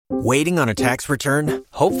Waiting on a tax return?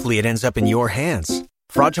 Hopefully it ends up in your hands.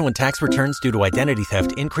 Fraudulent tax returns due to identity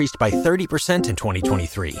theft increased by 30% in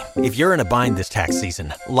 2023. If you're in a bind this tax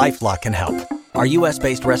season, LifeLock can help. Our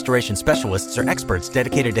U.S.-based restoration specialists are experts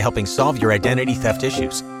dedicated to helping solve your identity theft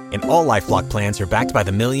issues. And all LifeLock plans are backed by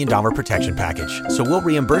the $1 Million Protection Package. So we'll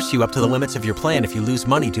reimburse you up to the limits of your plan if you lose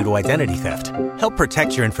money due to identity theft. Help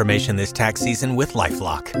protect your information this tax season with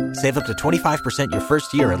LifeLock. Save up to 25% your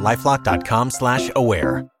first year at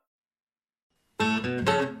LifeLock.com/aware.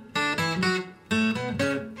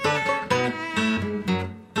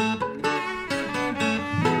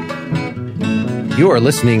 You are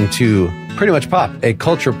listening to Pretty Much Pop, a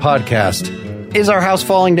culture podcast. Is our house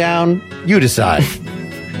falling down? You decide.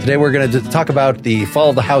 Today we're going to talk about the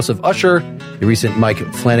fall of the House of Usher, the recent Mike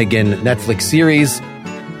Flanagan Netflix series,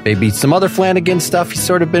 maybe some other Flanagan stuff. He's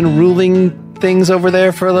sort of been ruling things over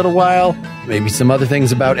there for a little while. Maybe some other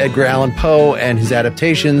things about Edgar Allan Poe and his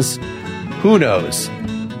adaptations. Who knows?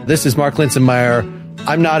 This is Mark Linsenmeyer.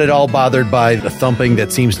 I'm not at all bothered by the thumping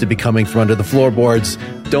that seems to be coming from under the floorboards.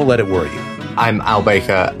 Don't let it worry you. I'm Al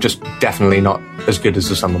Baker, just definitely not as good as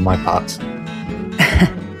the sum of my parts.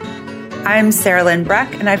 I'm Sarah Lynn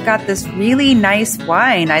Breck, and I've got this really nice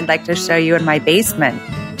wine I'd like to show you in my basement.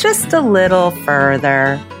 Just a little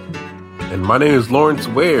further. And my name is Lawrence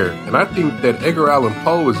Ware, and I think that Edgar Allan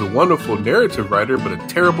Poe is a wonderful narrative writer, but a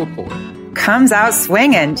terrible poet. Comes out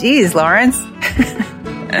swinging. Geez, Lawrence.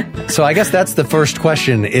 So I guess that's the first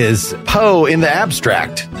question is Poe in the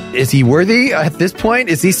abstract. Is he worthy at this point?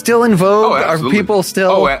 Is he still in vogue? Are people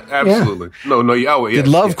still? Oh, absolutely. Yeah. Did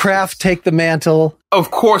Lovecraft take the mantle?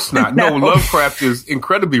 Of course not. No, Lovecraft is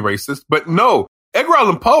incredibly racist. But no, Edgar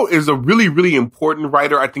Allan Poe is a really, really important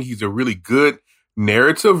writer. I think he's a really good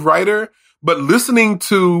narrative writer. But listening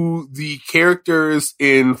to the characters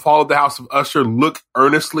in Fall of the House of Usher look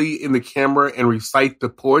earnestly in the camera and recite the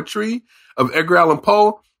poetry of Edgar Allan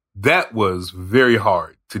Poe, that was very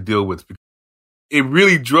hard to deal with. It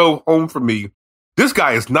really drove home for me. This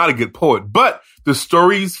guy is not a good poet, but the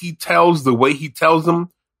stories he tells, the way he tells them,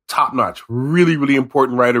 top notch. Really, really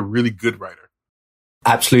important writer, really good writer.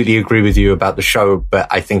 Absolutely agree with you about the show, but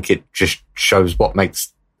I think it just shows what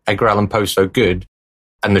makes Edgar Allan Poe so good.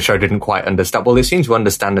 And the show didn't quite understand. Well, it seemed to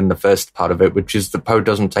understand in the first part of it, which is that Poe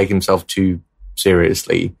doesn't take himself too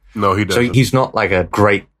seriously. No, he doesn't. So he's not like a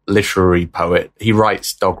great literary poet. He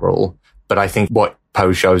writes doggerel, but I think what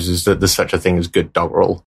Poe shows is that there's such a thing as good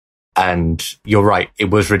doggerel. And you're right, it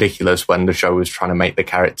was ridiculous when the show was trying to make the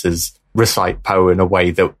characters recite Poe in a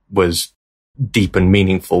way that was deep and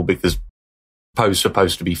meaningful, because Poe's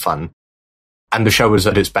supposed to be fun. And the show was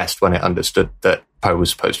at its best when it understood that Poe was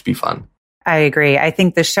supposed to be fun. I agree. I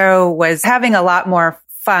think the show was having a lot more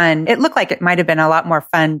fun. It looked like it might have been a lot more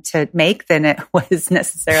fun to make than it was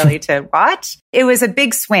necessarily to watch. It was a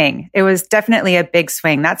big swing. It was definitely a big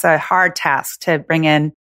swing. That's a hard task to bring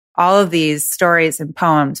in all of these stories and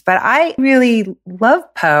poems. But I really love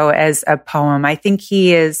Poe as a poem. I think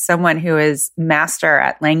he is someone who is master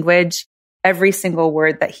at language. Every single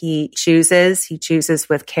word that he chooses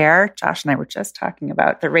with care. Josh and I were just talking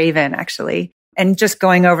about The Raven, actually. And just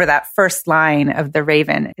going over that first line of The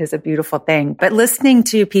Raven is a beautiful thing. But listening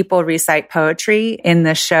to people recite poetry in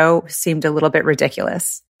the show seemed a little bit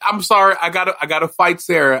ridiculous. I'm sorry. I gotta fight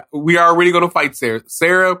Sarah. We are already going to fight Sarah.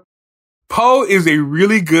 Sarah, Poe is a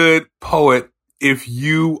really good poet if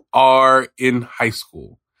you are in high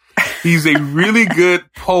school. He's a really good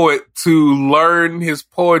poet to learn his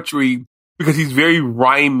poetry because he's very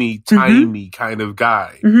rhymey, timey kind of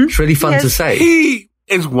guy. Mm-hmm. It's really fun to say. He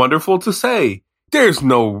is wonderful to say. There's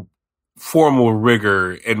no formal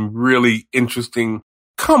rigor and really interesting.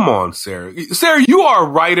 Come on, Sarah. Sarah, you are a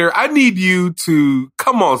writer. I need you to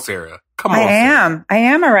come on, Sarah. Come on. I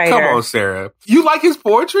am a writer. Come on, Sarah. You like his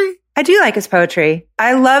poetry? I do like his poetry.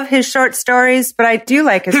 I love his short stories, but I do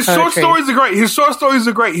like his poetry. His short stories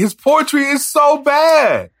are great. His poetry is so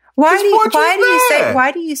bad. Why do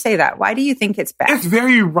you say that? Why do you think it's bad? It's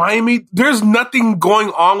very rhymey. There's nothing going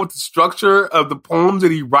on with the structure of the poems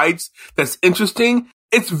that he writes that's interesting.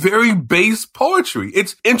 It's very base poetry.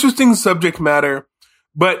 It's interesting subject matter,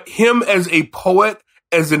 but him as a poet,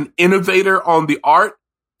 as an innovator on the art,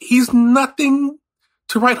 he's nothing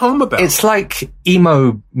to write home about. It's like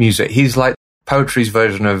emo music. He's like poetry's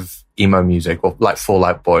version of emo music, or like Fall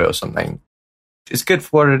Out Boy or something. It's good for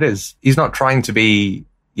what it is. He's not trying to be,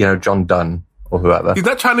 John Donne or whoever. He's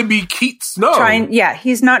not trying to be Keats, no.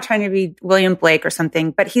 He's not trying to be William Blake or something,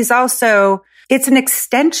 but he's also, it's an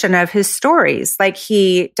extension of his stories. Like,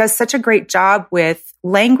 he does such a great job with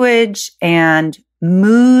language and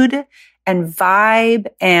mood and vibe.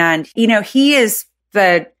 And, he is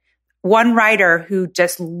one writer who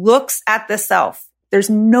just looks at the self. There's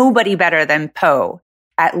nobody better than Poe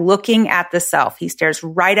at looking at the self. He stares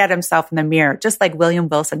right at himself in the mirror, just like William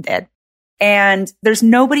Wilson did. And there's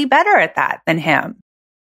nobody better at that than him.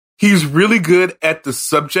 He's really good at the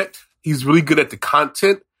subject. He's really good at the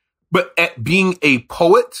content, but at being a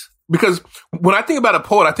poet, because when I think about a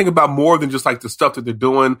poet, I think about more than just like the stuff that they're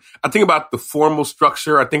doing. I think about the formal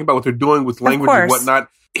structure. I think about what they're doing with language and whatnot.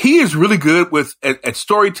 He is really good at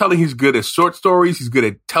storytelling. He's good at short stories. He's good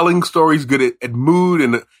at telling stories, good at mood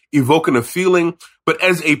and evoking a feeling. But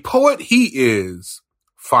as a poet, he is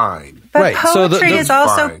fine. But right. Poetry is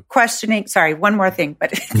also fine. questioning. Sorry, one more thing.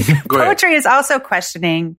 But poetry is also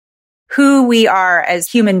questioning who we are as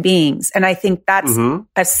human beings. And I think that's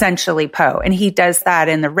essentially Poe. And he does that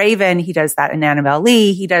in The Raven. He does that in Annabelle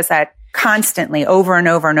Lee. He does that constantly over and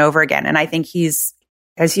over and over again. And I think he's,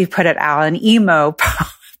 as you put it, Al, an emo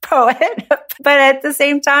poet. But at the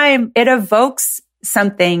same time, it evokes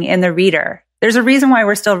something in the reader. There's a reason why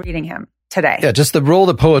we're still reading him today. Yeah, just the role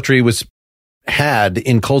that poetry had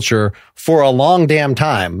in culture for a long damn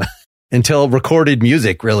time until recorded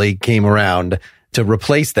music really came around to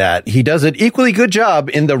replace that. He does an equally good job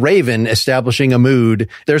in The Raven establishing a mood.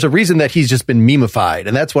 There's a reason that he's just been memeified.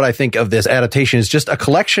 And that's what I think of this adaptation is just a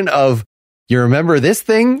collection of, you remember this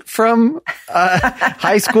thing from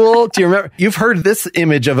high school? Do you remember? You've heard this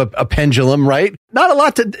image of a pendulum, right? Not a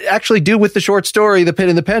lot to actually do with the short story, The Pit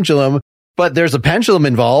and the Pendulum, but there's a pendulum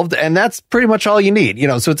involved, and that's pretty much all you need.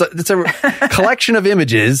 So it's a collection of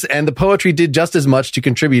images, and the poetry did just as much to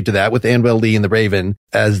contribute to that with Annabelle Lee and The Raven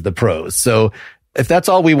as the prose. So if that's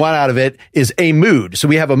all we want out of it is a mood. So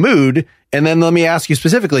we have a mood, and then let me ask you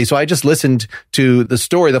specifically. So I just listened to the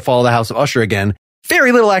story, The Fall of the House of Usher again.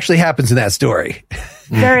 Very little actually happens in that story.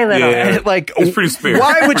 Very little. Yeah, it's pretty spare.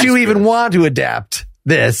 Why would you even want to adapt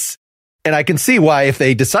this? And I can see why if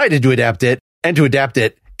they decided to adapt it and to adapt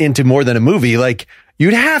it into more than a movie,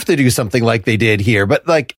 you'd have to do something like they did here. But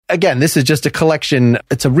again, this is just a collection.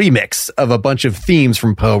 It's a remix of a bunch of themes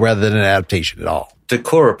from Poe rather than an adaptation at all. The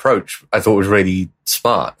core approach I thought was really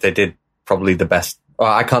smart. They did probably the best.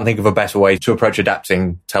 I can't think of a better way to approach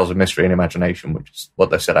adapting tales of mystery and imagination, which is what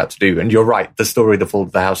they set out to do. And you're right. The story, The Fall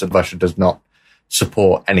of the House of Usher, does not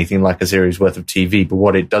support anything like a series worth of TV. But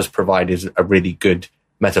what it does provide is a really good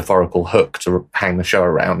metaphorical hook to hang the show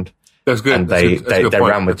around. That's good. And they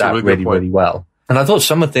ran with that really well. And I thought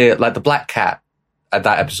some of the Black Cat at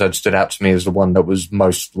that episode stood out to me as the one that was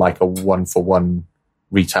most like a one-for-one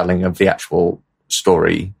retelling of the actual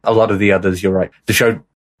story. A lot of the others, you're right. The show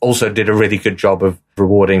also did a really good job of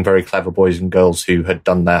rewarding very clever boys and girls who had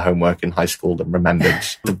done their homework in high school and remembered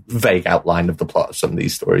the vague outline of the plot of some of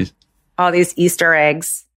these stories. All these Easter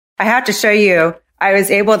eggs. I have to show you. I was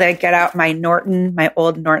able to get out my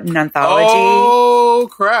old Norton anthology. Oh,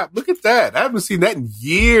 crap. Look at that. I haven't seen that in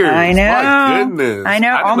years. I know. My goodness. I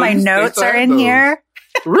know. All my notes are in here.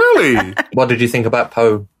 Really? What did you think about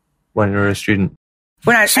Poe when you were a student?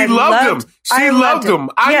 She loved him. She loved him.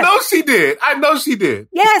 I know she did.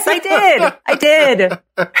 Yes, I did. I did.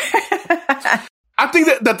 I think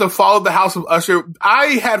that the Fall of the House of Usher, I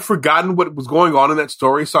had forgotten what was going on in that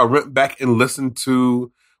story, so I went back and listened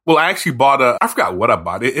to, I actually bought I forgot what I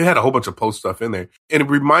bought. It had a whole bunch of Poe stuff in there, and it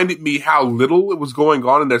reminded me how little it was going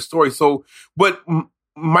on in that story. So what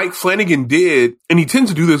Mike Flanagan did, and he tends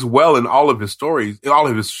to do this well in all of his stories, in all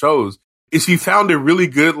of his shows, is he found a really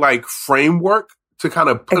good framework to kind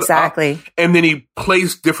of put up, and then he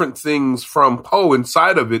placed different things from Poe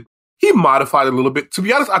inside of it. He modified it a little bit. To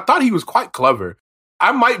be honest, I thought he was quite clever.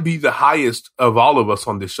 I might be the highest of all of us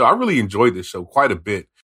on this show. I really enjoyed this show quite a bit.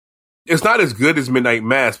 It's not as good as Midnight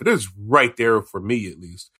Mass, but it's right there for me at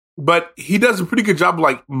least. But he does a pretty good job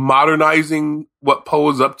of modernizing what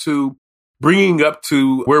Poe is up to, bringing up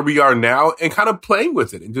to where we are now, and kind of playing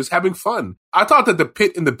with it and just having fun. I thought that The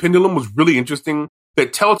Pit and the Pendulum was really interesting.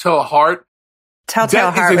 That Telltale Heart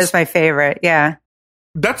was my favorite. Yeah.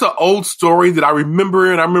 That's an old story that I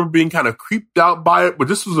remember, and I remember being kind of creeped out by it, but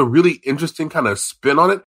this was a really interesting kind of spin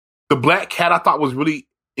on it. The Black Cat I thought was really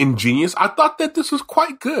ingenious. I thought that this was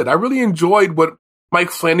quite good. I really enjoyed what Mike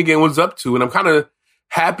Flanagan was up to, and I'm kind of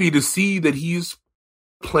happy to see that he's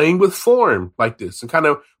playing with form like this and kind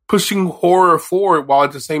of pushing horror forward while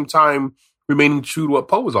at the same time remaining true to what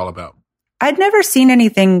Poe was all about. I'd never seen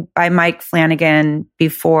anything by Mike Flanagan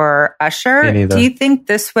before Usher. Do you think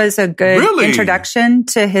this was a good introduction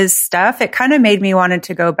to his stuff? It kind of made me wanted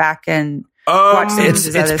to go back and watch some of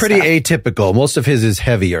his other It's pretty stuff. atypical. Most of his is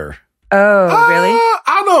heavier. Oh, really?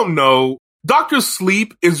 I don't know. Dr.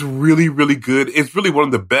 Sleep is really, really good. It's really one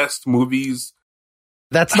of the best movies.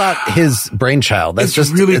 That's not his brainchild. That's it's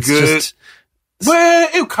just really it's good. Just Well,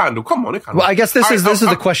 it kind of. Come on, it kind of. Well, I guess this is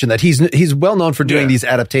the question that he's well known for doing these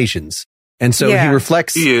adaptations, and so he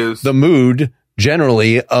reflects the mood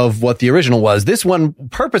generally of what the original was. This one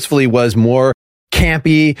purposefully was more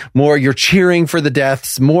campy, more you're cheering for the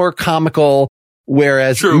deaths, more comical.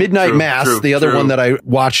 Whereas Midnight Mass, the other one that I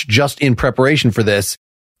watched just in preparation for this,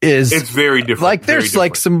 it's very different. Like there's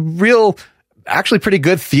like some real, actually pretty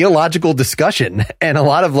good theological discussion and a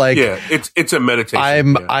lot of like, it's a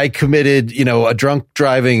meditation. I committed, a drunk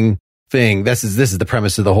driving thing. This is the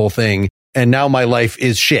premise of the whole thing. And now my life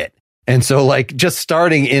is shit. And so like just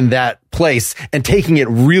starting in that place and taking it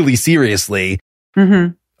really seriously.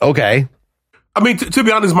 Mm-hmm. Okay. I mean, to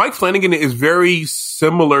be honest, Mike Flanagan is very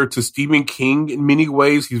similar to Stephen King in many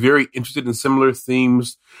ways. He's very interested in similar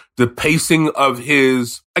themes. The pacing of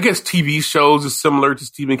his, I guess, TV shows is similar to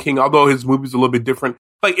Stephen King, although his movies are a little bit different.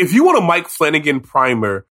 Like, if you want a Mike Flanagan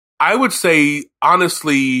primer, I would say,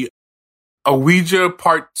 honestly, Ouija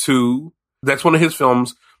Part 2, that's one of his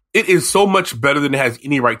films. It is so much better than it has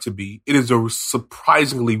any right to be. It is a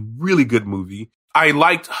surprisingly really good movie. I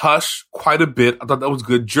liked Hush quite a bit. I thought that was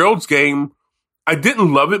good. Gerald's Game, I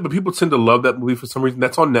didn't love it, but people tend to love that movie for some reason.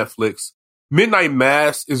 That's on Netflix. Midnight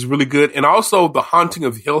Mass is really good. And also The Haunting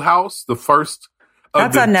of Hill House, the first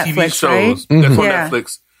of that's the on TV Netflix, shows. right? That's on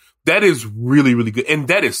Netflix. That is really, really good. And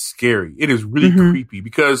that is scary. It is really creepy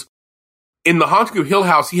because in The Haunting of Hill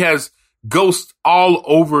House, he has ghosts all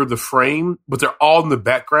over the frame, but they're all in the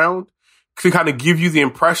background to kind of give you the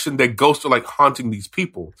impression that ghosts are like haunting these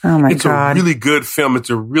people. Oh my God. It's a really good film. It's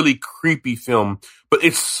a really creepy film, but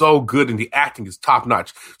it's so good and the acting is top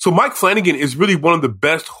notch. So Mike Flanagan is really one of the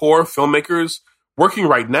best horror filmmakers working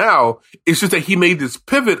right now. It's just that he made this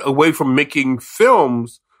pivot away from making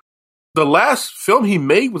films. The last film he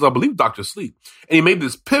made was, I believe, Dr. Sleep. And he made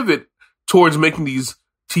this pivot towards making these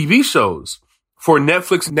TV shows for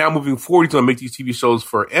Netflix. Now moving forward, he's going to make these TV shows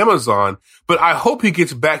for Amazon. But I hope he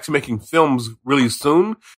gets back to making films really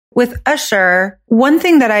soon. With Usher, one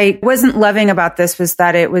thing that I wasn't loving about this was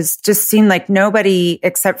that it was just seemed like nobody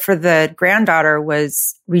except for the granddaughter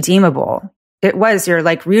was redeemable. It was, you're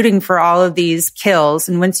like rooting for all of these kills.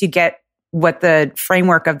 And once you get what the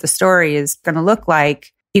framework of the story is going to look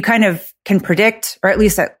like, you kind of can predict, or at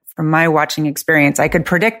least from my watching experience, I could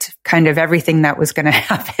predict kind of everything that was going to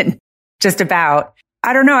happen. Just about.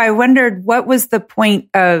 I don't know. I wondered what was the point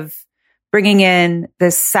of bringing in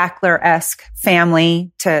this Sackler-esque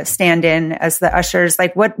family to stand in as the ushers.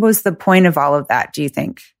 Like, what was the point of all of that, do you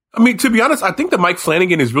think? I mean, to be honest, I think that Mike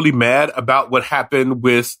Flanagan is really mad about what happened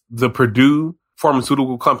with the Purdue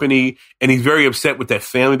pharmaceutical company. And he's very upset with that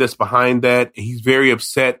family that's behind that. And he's very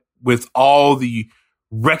upset with all the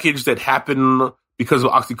wreckage that happened because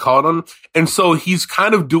of oxycodone. And so he's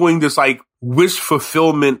kind of doing this like wish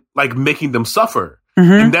fulfillment, like making them suffer.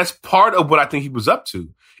 Mm-hmm. And that's part of what I think he was up to,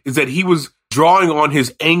 is that he was drawing on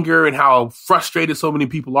his anger and how frustrated so many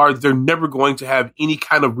people are that they're never going to have any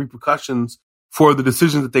kind of repercussions for the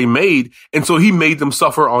decisions that they made. And so he made them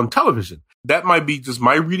suffer on television. That might be just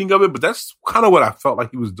my reading of it, but that's kind of what I felt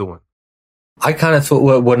like he was doing. I kind of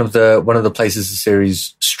thought one of the places the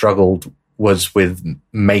series struggled was with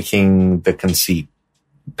making the conceit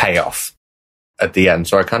pay off at the end.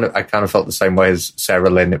 So I kind of felt the same way as Sarah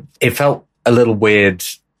Lynn. It felt a little weird,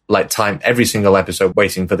 like time every single episode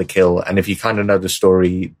waiting for the kill. And if you kind of know the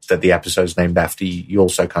story that the episode's named after, you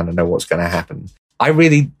also kind of know what's going to happen. I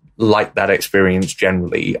really like that experience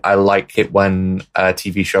generally. I like it when a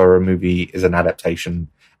TV show or a movie is an adaptation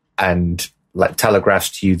and like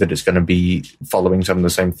telegraphs to you that it's going to be following some of the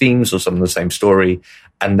same themes or some of the same story.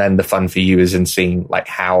 And then the fun for you is in seeing like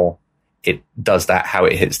how it does that, how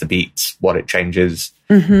it hits the beats, what it changes.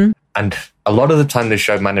 Mm-hmm. And a lot of the time this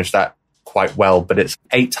show managed that quite well, but it's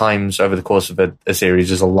 8 times over the course of a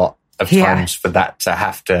series is a lot of times for that to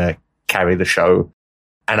have to carry the show.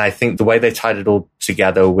 And I think the way they tied it all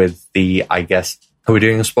together with the, I guess, are we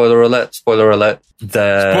doing a spoiler alert? Spoiler alert.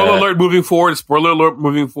 Spoiler alert moving forward. Spoiler alert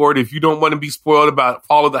moving forward. If you don't want to be spoiled about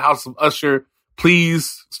Fall of the House of Usher,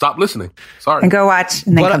 please stop listening. Sorry. And go watch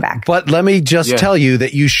and then come back. But let me just tell you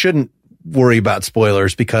that you shouldn't worry about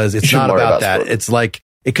spoilers because it's not about that. Spoilers. It's like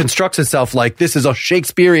it constructs itself like this is a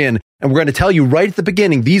Shakespearean and we're going to tell you right at the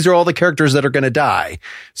beginning, these are all the characters that are going to die.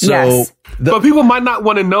 So, but people might not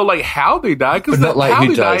want to know like how they die because like how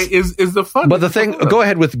they die is the fun. But the thing, go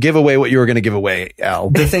ahead with give away what you were going to give away, Al.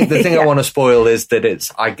 The thing I want to spoil is that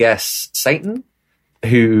it's, I guess, Satan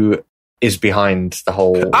who is behind the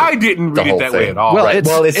whole. I didn't read it that way at all. Well,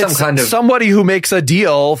 it's some kind of somebody who makes a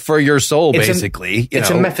deal for your soul, basically. It's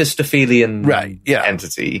a Mephistophelian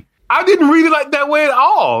entity. I didn't read it like that way at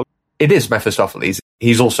all. It is Mephistopheles.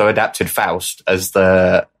 He's also adapted Faust as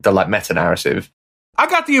the like meta-narrative. I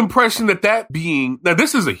got the impression that being, now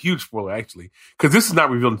this is a huge spoiler actually, because this is not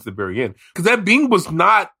revealed until the very end, because that being was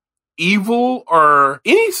not evil or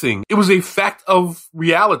anything. It was a fact of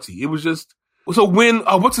reality. It was just, so when,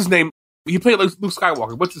 what's his name? He played like Luke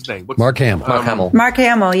Skywalker. What's his name? Mark Hamill. Mark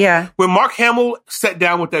Hamill, yeah. When Mark Hamill sat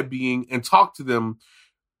down with that being and talked to them,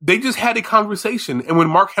 they just had a conversation. And when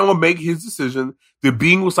Mark Hamill made his decision, the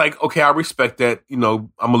being was like, okay, I respect that. You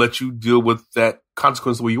know, I'm going to let you deal with that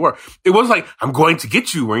consequence the way you are. It wasn't like, I'm going to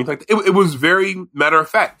get you or anything like that. It was very matter of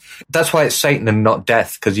fact. That's why it's Satan and not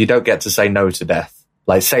death, because you don't get to say no to death.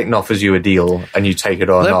 Like, Satan offers you a deal and you take it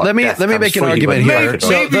or not. Let me make an argument here.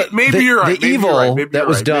 Maybe you're right. The evil that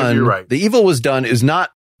was done, the evil was done is not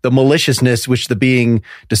the maliciousness which the being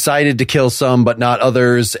decided to kill some but not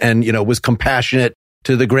others, and, you know, was compassionate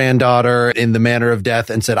to the granddaughter in the manner of death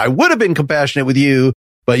and said, I would have been compassionate with you,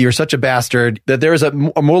 but you're such a bastard. That there is a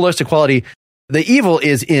moralistic quality. The evil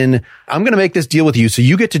is in, I'm going to make this deal with you so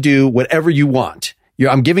you get to do whatever you want.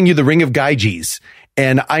 I'm giving you the ring of Gyges,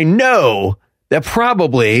 and I know that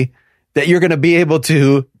probably that you're going to be able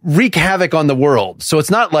to wreak havoc on the world. So it's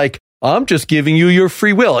not like, I'm just giving you your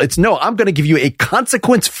free will. It's no, I'm going to give you a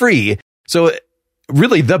consequence free. So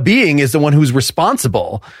really the being is the one who's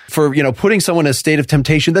responsible for, you know, putting someone in a state of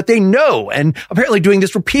temptation that they know, and apparently doing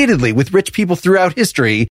this repeatedly with rich people throughout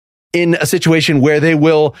history in a situation where they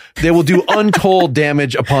will do untold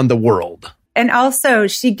damage upon the world. And also,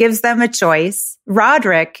 she gives them a choice.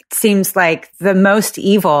 Roderick seems like the most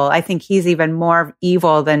evil. I think he's even more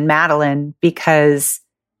evil than Madeline because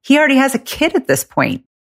he already has a kid at this point.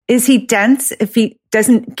 Is he dense if he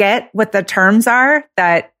doesn't get what the terms are,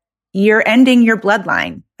 that you're ending your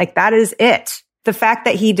bloodline? Like, that is it. The fact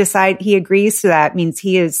that he agrees to that means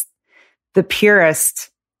he is the purest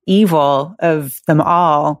evil of them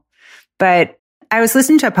all. But I was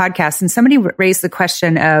listening to a podcast and somebody raised the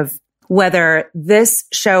question of whether this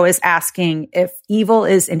show is asking if evil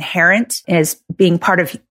is inherent as being part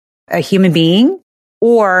of a human being,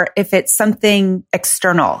 or if it's something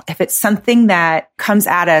external, if it's something that comes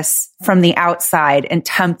at us from the outside and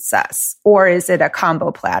tempts us, or is it a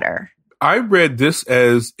combo platter? I read this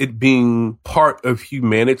as it being part of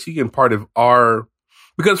humanity and part of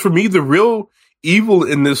because for me, the real evil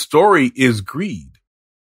in this story is greed.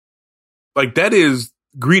 Like, that is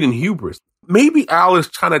greed and hubris. Maybe Al is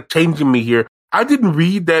trying to change me here. I didn't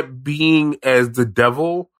read that being as the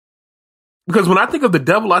devil, because when I think of the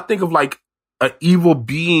devil, I think of like an evil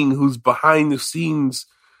being who's behind the scenes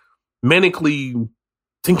manically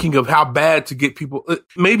thinking of how bad to get people.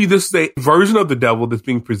 Maybe this is a version of the devil that's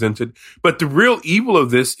being presented, but the real evil of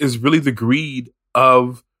this is really the greed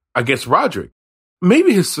of, I guess, Roderick.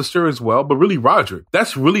 Maybe his sister as well, but really Roderick.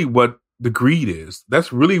 That's really what the greed is.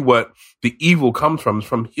 That's really what the evil comes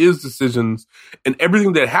from his decisions, and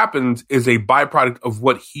everything that happens is a byproduct of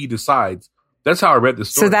what he decides. That's how I read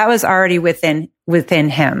this story. So that was already within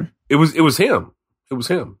him. It was him. It was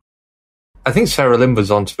him. I think Sarah Lynn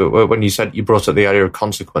was onto it when you brought up the idea of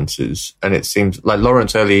consequences, and it seems like,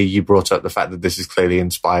 Lawrence, earlier you brought up the fact that this is clearly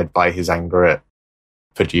inspired by his anger at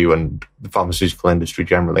Purdue and the pharmaceutical industry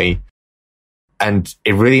generally. And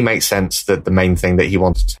it really makes sense that the main thing that he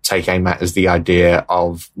wanted to take aim at is the idea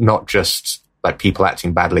of not just like people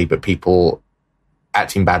acting badly, but people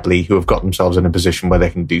acting badly who have got themselves in a position where they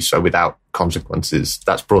can do so without consequences.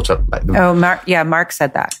 That's brought up like Mark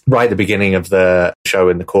said that right at the beginning of the show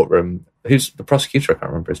in the courtroom. Who's the prosecutor? I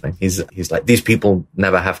can't remember his name. He's like, these people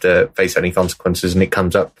never have to face any consequences, and it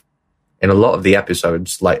comes up in a lot of the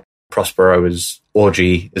episodes. Like Prospero's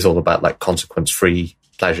orgy is all about like consequence-free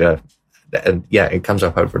pleasure. And yeah, it comes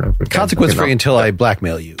up over and over again. Consequence free until I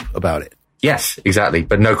blackmail you about it. Yes, exactly.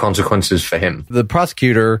 But no consequences for him. The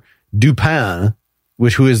prosecutor, Dupin,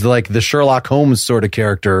 who is like the Sherlock Holmes sort of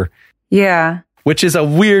character. Yeah. Which is a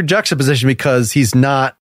weird juxtaposition because he's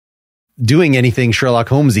not doing anything Sherlock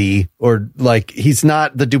Holmes-y, or like he's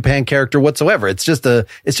not the Dupin character whatsoever. It's just an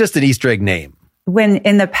Easter egg name. When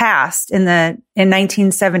in the past, in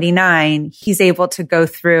 1979, he's able to go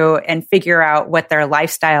through and figure out what their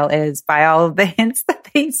lifestyle is by all of the hints that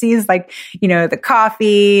he sees, like, you know, the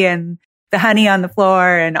coffee and the honey on the floor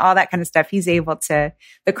and all that kind of stuff. He's able to,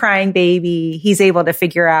 the crying baby, he's able to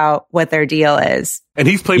figure out what their deal is. And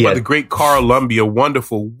he's played by the great Carl Lumbly, a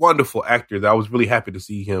wonderful, wonderful actor that I was really happy to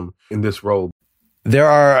see him in this role. There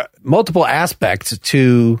are multiple aspects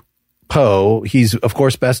to Poe. He's, of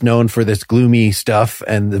course, best known for this gloomy stuff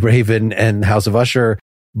and The Raven and House of Usher,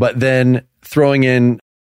 but then throwing in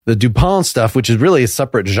the Dupin stuff, which is really a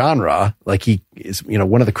separate genre. Like, he is, you know,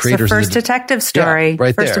 one of the creators. It's the first detective story. Yeah,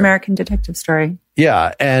 right first there. American detective story.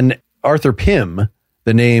 Yeah. And Arthur Pym,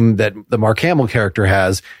 the name that the Mark Hamill character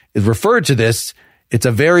has, is referred to this. It's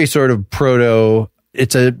a very sort of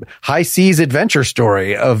it's a high seas adventure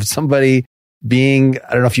story of somebody being,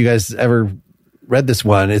 I don't know if you guys ever read this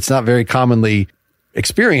one. It's not very commonly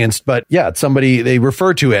experienced, but yeah, it's somebody, they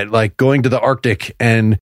refer to it like going to the Arctic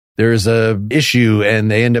and there's a issue and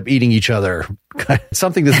they end up eating each other.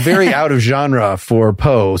 Something that's very out of genre for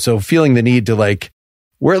Poe. So feeling the need to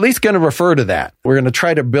we're at least going to refer to that. We're going to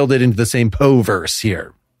try to build it into the same Poe verse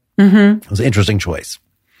here. It was an interesting choice.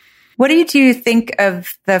 What do you think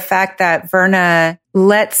of the fact that Verna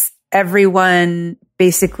lets everyone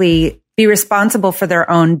basically be responsible for their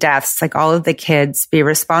own deaths, like all of the kids be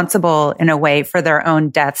responsible in a way for their own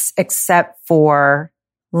deaths, except for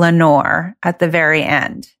Lenore at the very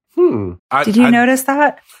end? Did you notice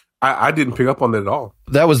that? I didn't pick up on that at all.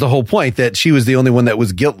 That was the whole point, that she was the only one that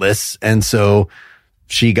was guiltless. And so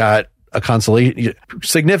she got a consolation,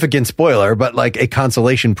 significant spoiler, but a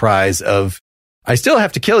consolation prize of, I still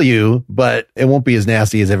have to kill you, but it won't be as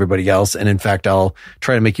nasty as everybody else. And in fact, I'll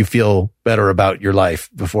try to make you feel better about your life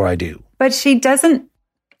before I do. But she doesn't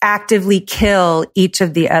actively kill each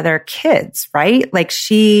of the other kids, right?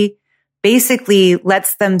 She basically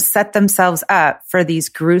lets them set themselves up for these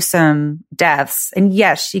gruesome deaths. And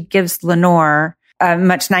yes, she gives Lenore a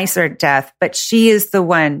much nicer death, but she is the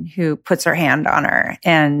one who puts her hand on her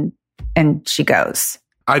and she goes.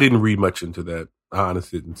 I didn't read much into that. I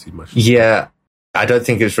honestly didn't see much. Yeah. I don't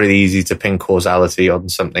think it's really easy to pin causality on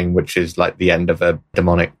something which is the end of a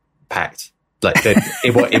demonic pact.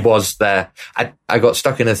 It was there. I got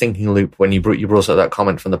stuck in a thinking loop when you brought up that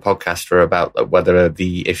comment from the podcaster about whether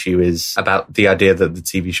the issue is about the idea that the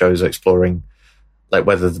TV show is exploring,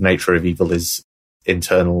 whether the nature of evil is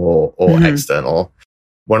internal or external.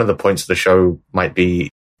 One of the points of the show might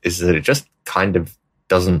be is that it just kind of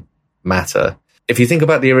doesn't matter. If you think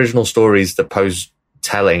about the original stories that Poe's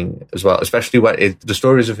telling as well, especially the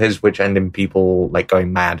stories of his which end in people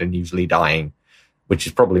going mad and usually dying, which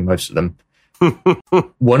is probably most of them.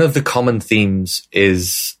 One of the common themes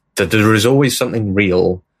is that there is always something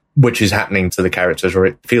real which is happening to the characters, or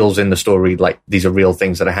it feels in the story like these are real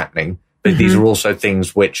things that are happening. But these are also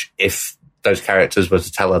things which, if those characters were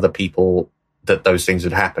to tell other people that those things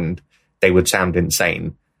had happened, they would sound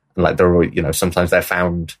insane. And they're, sometimes they're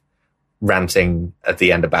found ranting at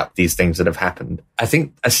the end about these things that have happened. I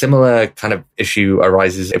think a similar kind of issue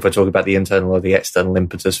arises if we're talking about the internal or the external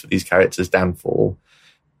impetus for these characters' downfall.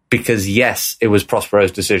 Because yes, it was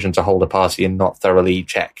Prospero's decision to hold a party and not thoroughly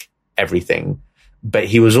check everything, but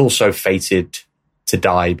he was also fated to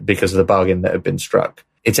die because of the bargain that had been struck.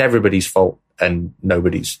 It's everybody's fault and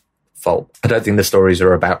nobody's fault. I don't think the stories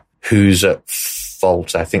are about who's at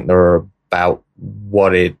fault. I think they're about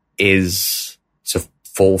what it is to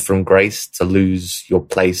fall from grace, to lose your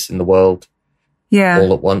place in the world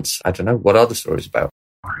all at once. I don't know. What are the stories about?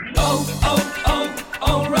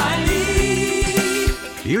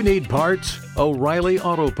 You need parts? O'Reilly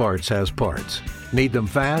Auto Parts has parts. Need them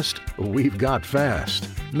fast? We've got fast.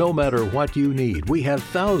 No matter what you need, we have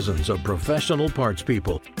thousands of professional parts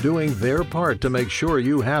people doing their part to make sure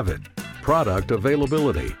you have it. Product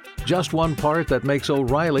availability. Just one part that makes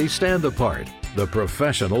O'Reilly stand apart. The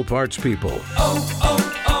professional parts people.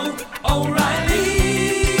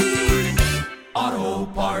 O'Reilly Auto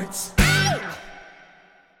Parts.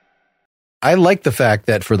 I like the fact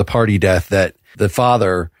that for the party death that the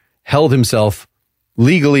father held himself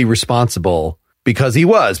legally responsible because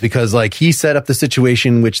he set up the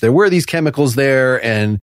situation in which there were these chemicals there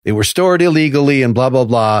and they were stored illegally and blah, blah,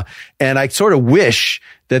 blah. And I sort of wish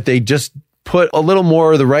that they just put a little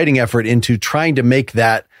more of the writing effort into trying to make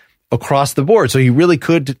that across the board. So he really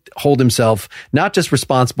could hold himself not just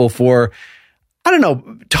responsible for,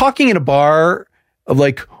 talking in a bar of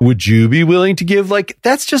would you be willing to give,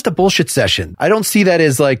 that's just a bullshit session. I don't see that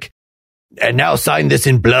as and now sign this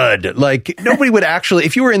in blood. Nobody would actually,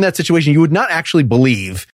 if you were in that situation, you would not actually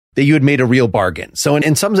believe that you had made a real bargain. So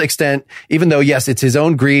in some extent, even though, yes, it's his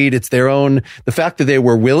own greed, it's their own, the fact that they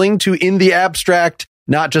were willing to, in the abstract,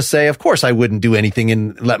 not just say, of course I wouldn't do anything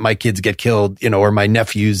and let my kids get killed, or my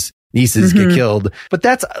nieces get killed. But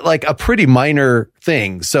that's a pretty minor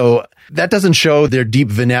thing. So that doesn't show their deep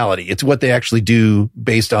venality. It's what they actually do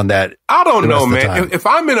based on that. I don't know, man. If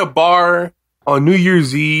I'm in a bar on New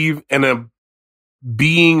Year's Eve and a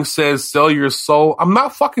being says, sell your soul, I'm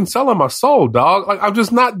not fucking selling my soul, dog. I'm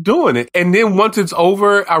just not doing it. And then once it's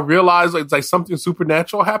over, I realize it's something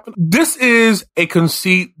supernatural happened. This is a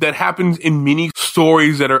conceit that happens in many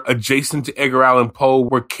stories that are adjacent to Edgar Allan Poe,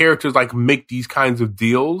 where characters make these kinds of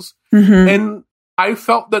deals. And I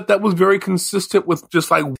felt that was very consistent with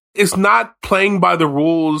just like, it's not playing by the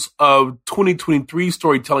rules of 2023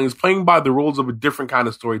 storytelling. It's playing by the rules of a different kind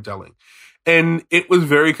of storytelling. And it was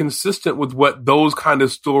very consistent with what those kind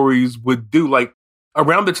of stories would do. Like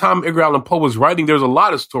around the time Edgar Allan Poe was writing, there's a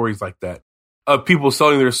lot of stories like that of people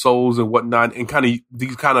selling their souls and whatnot, and kind of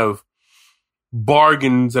these kind of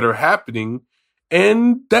bargains that are happening.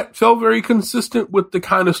 And that felt very consistent with the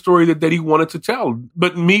kind of story that he wanted to tell.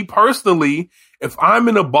 But me personally, if I'm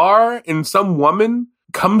in a bar and some woman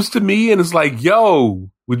comes to me and is like, yo,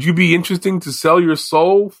 would you be interested to sell your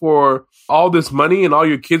soul for all this money and all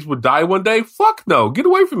your kids would die one day? Fuck no. Get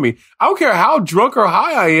away from me. I don't care how drunk or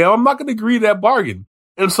high I am. I'm not going to agree to that bargain.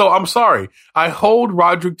 And so I'm sorry. I hold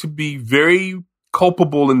Roderick to be very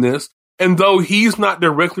culpable in this. And though he's not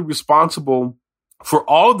directly responsible for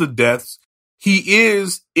all the deaths, he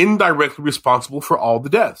is indirectly responsible for all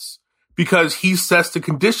the deaths because he sets the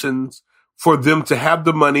conditions for them to have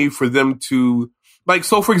the money, for them to, like,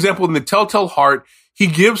 so for example, in the Telltale Heart, he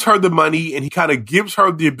gives her the money and he kind of gives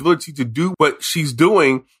her the ability to do what she's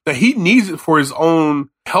doing. Now, he needs it for his own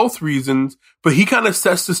health reasons, but he kind of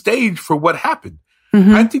sets the stage for what happened.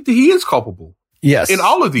 Mm-hmm. I think that he is culpable. Yes. In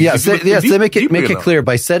all of these. Yes. They make it clear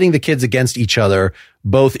by setting the kids against each other,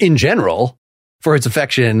 both in general for its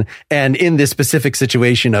affection and in this specific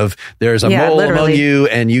situation of there's a mole among you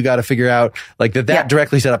and you got to figure out like that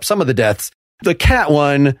directly set up some of the deaths. The cat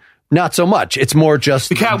one, not so much. It's more just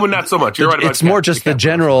the cat one, not so much. You're right about it's more just the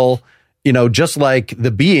general, you know, just like the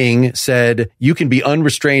being said, you can be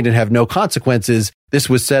unrestrained and have no consequences. This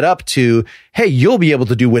was set up to, hey, you'll be able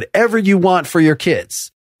to do whatever you want for your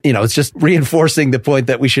kids. You know, it's just reinforcing the point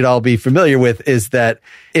that we should all be familiar with is that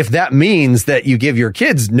if that means that you give your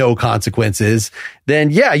kids no consequences, then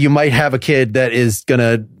yeah, you might have a kid that is going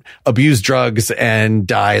to abuse drugs and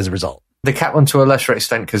die as a result. The cat one to a lesser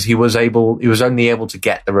extent because he was only able to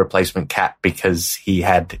get the replacement cat because he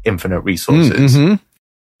had infinite resources. Mm-hmm.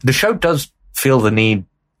 The show does feel the need,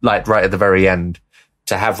 like right at the very end,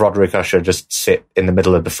 to have Roderick Usher just sit in the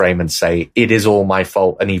middle of the frame and say, it is all my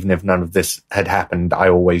fault. And even if none of this had happened, I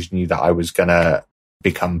always knew that I was going to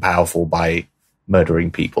become powerful by murdering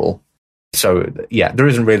people. So, yeah, there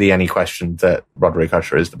isn't really any question that Roderick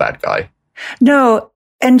Usher is the bad guy. No.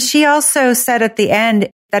 And she also said at the end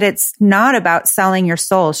that it's not about selling your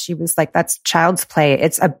soul. She was like, that's child's play.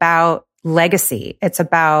 It's about legacy. It's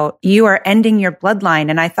about you are ending your bloodline.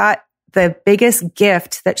 And I thought, the biggest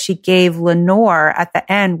gift that she gave Lenore at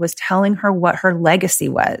the end was telling her what her legacy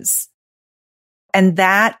was. And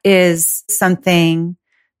that is something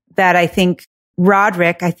that I think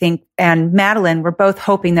Roderick, and Madeline were both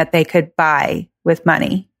hoping that they could buy with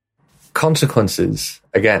money. Consequences,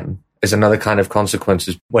 again, is another kind of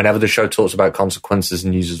consequences. Whenever the show talks about consequences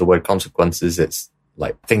and uses the word consequences, it's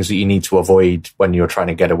like things that you need to avoid when you're trying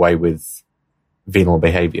to get away with venal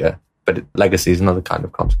behavior. But legacy is another kind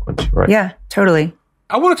of consequence, right? Yeah, totally.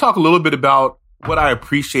 I want to talk a little bit about what I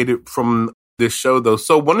appreciated from this show, though.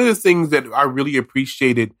 So one of the things that I really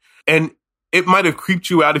appreciated, and it might have creeped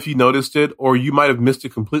you out if you noticed it, or you might have missed it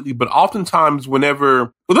completely, but oftentimes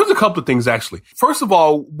there's a couple of things, actually. First of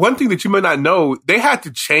all, one thing that you might not know, they had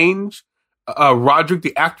to change Roderick,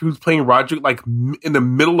 the actor who's playing Roderick, like in the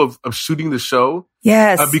middle of shooting the show.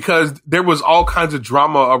 Yes. Because there was all kinds of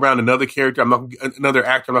drama around another character. Another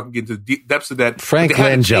actor. I'm not going to get into the depths of that. Frank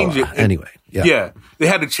Langella. Anyway. Yeah. They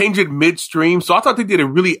had to change it midstream. So I thought they did a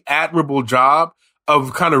really admirable job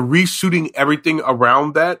of kind of reshooting everything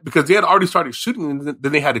around that because they had already started shooting and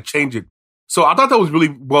then they had to change it. So I thought that was really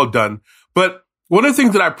well done. But one of the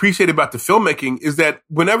things that I appreciate about the filmmaking is that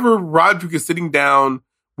whenever Roderick is sitting down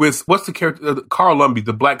with, what's the character? Carl Lumbly,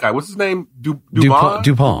 the black guy. What's his name?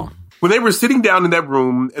 Dupont. When they were sitting down in that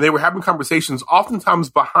room and they were having conversations, oftentimes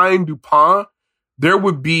behind Dupont, there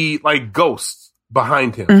would be like ghosts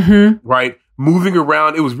behind him, right? Moving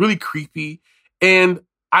around. It was really creepy. And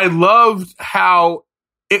I loved how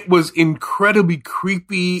it was incredibly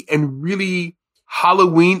creepy and really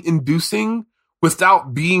Halloween inducing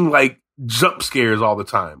without being like jump scares all the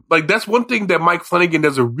time. Like that's one thing that Mike Flanagan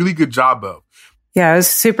does a really good job of. Yeah, it was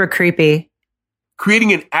super creepy.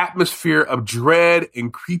 Creating an atmosphere of dread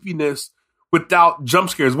and creepiness without jump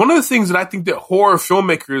scares. One of the things that I think that horror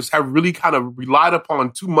filmmakers have really kind of relied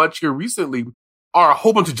upon too much here recently are a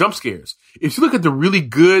whole bunch of jump scares. If you look at the really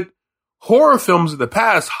good horror films of the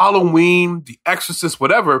past, Halloween, The Exorcist,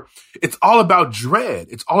 whatever, it's all about dread.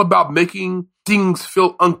 It's all about making things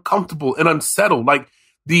feel uncomfortable and unsettled. Like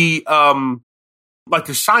The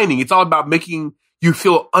Shining, it's all about making you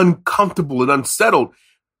feel uncomfortable and unsettled.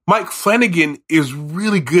 Mike Flanagan is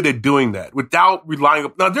really good at doing that without relying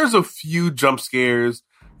on. Now, there's a few jump scares.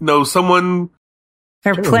 You know, someone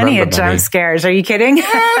There are plenty of jump scares. Are you kidding?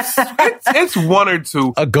 It's one or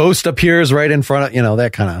two. A ghost appears right in front of,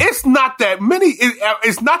 that kind of. It's not that many.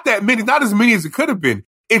 It's not that many. Not as many as it could have been.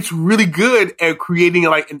 It's really good at creating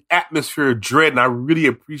like an atmosphere of dread, and I really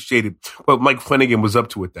appreciated what Mike Flanagan was up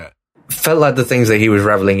to with that. Felt like the things that he was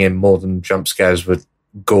reveling in more than jump scares were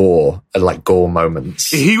gore, like gore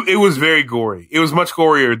moments. It was very gory. It was much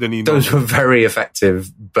gorier than he. Those were very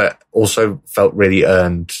effective, but also felt really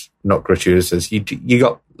earned, not gratuitous. You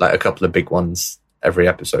got like a couple of big ones every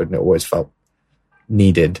episode, and it always felt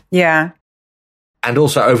needed. Yeah, and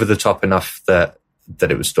also over the top enough that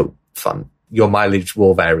it was still fun. Your mileage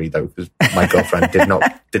will vary though, because my girlfriend did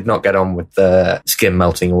not get on with the skin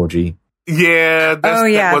melting orgy. Yeah.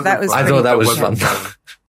 That was. I thought that was fun.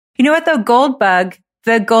 You know what though?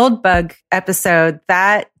 The Goldbug episode,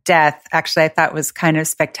 that death actually I thought was kind of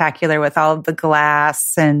spectacular with all of the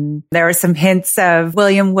glass, and there were some hints of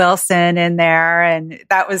William Wilson in there, and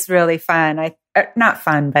that was really fun. Not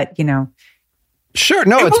fun, but Sure.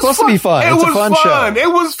 No, it's supposed to be fun. It's a fun show.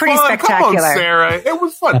 It was pretty fun. spectacular. Come on, Sarah. It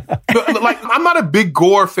was fun. Like, I'm not a big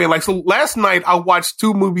gore fan. Like, so last night I watched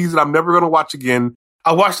two movies that I'm never going to watch again.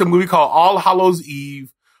 I watched a movie called All Hallows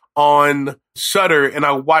Eve on Shudder, and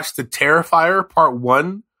I watched The Terrifier Part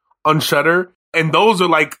 1 on Shudder. And those are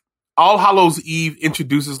like, All Hallows Eve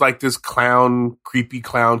introduces like this creepy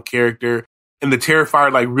clown character, and The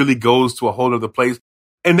Terrifier like really goes to a whole other place.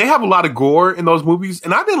 And they have a lot of gore in those movies,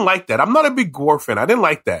 and I didn't like that. I'm not a big gore fan. I didn't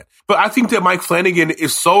like that. But I think that Mike Flanagan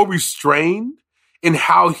is so restrained in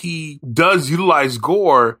how he does utilize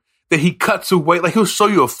gore that he cuts away. Like, he'll show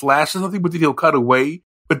you a flash or something, but then he'll cut away.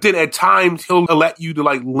 But then at times, he'll let you to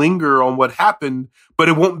like linger on what happened, but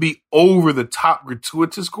it won't be over the top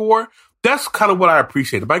gratuitous gore. That's kind of what I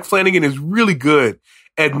appreciate. Mike Flanagan is really good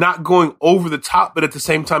at not going over the top, but at the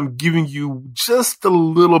same time giving you just a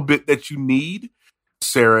little bit that you need.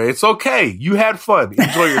 Sarah, it's okay. You had fun.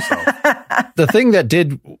 Enjoy yourself. The thing that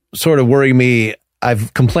did sort of worry me,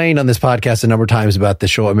 I've complained on this podcast a number of times about the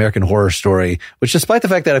show American Horror Story, which despite the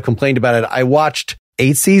fact that I've complained about it, I watched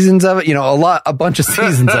 8 seasons of it, a bunch of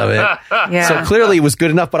seasons of it. Yeah. So clearly it was good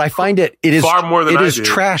enough, but I find it is far more than it is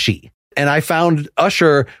trashy. And I found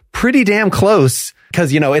Usher pretty damn close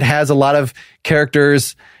because, it has a lot of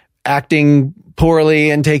characters acting poorly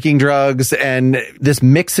and taking drugs and this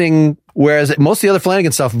mixing, whereas most of the other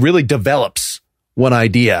Flanagan stuff really develops one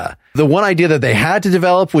idea. The one idea that they had to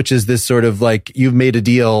develop, which is this sort of like, you've made a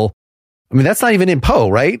deal. I mean, that's not even in Poe,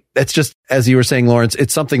 right? That's just, as you were saying, Lawrence,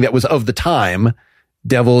 it's something that was of the time,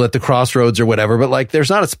 Devil at the Crossroads or whatever. But like, there's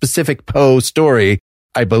not a specific Poe story,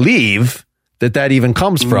 I believe, that even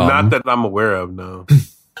comes from. Not that I'm aware of, no.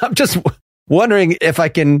 I'm just wondering if I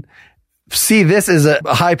can see this as a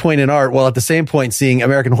high point in art, while at the same point seeing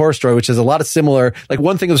American Horror Story, which is a lot of similar. Like,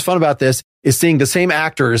 one thing that was fun about this is seeing the same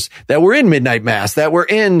actors that were in Midnight Mass, that were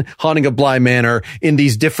in Haunting of Bly Manor, in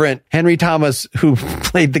these different. Henry Thomas, who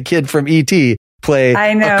played the kid from E.T., play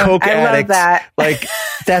a coke addict. Love that. Like,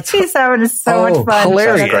 that's he's having so much fun.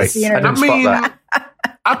 Hilarious.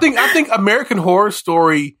 I think American Horror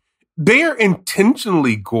Story, they're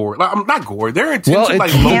intentionally gore. Like, I'm not gore. They're intentionally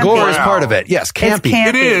low gore brow. is part of it. Yes, campy.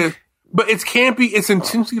 It is. But it's campy. It's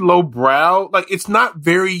intentionally low brow. Like, it's not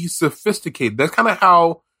very sophisticated. That's kind of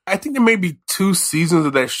how, I think there may be 2 seasons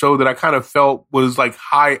of that show that I kind of felt was like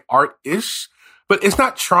high art-ish, but it's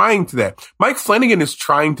not trying to that. Mike Flanagan is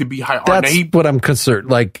trying to be high art. That's what I'm concerned.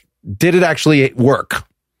 Like, did it actually work?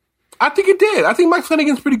 I think it did. I think Mike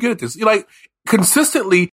Flanagan's pretty good at this. Like,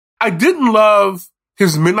 consistently, I didn't love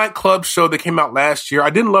his Midnight Club show that came out last year. I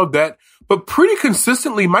didn't love that. But pretty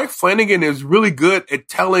consistently, Mike Flanagan is really good at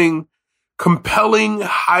telling compelling,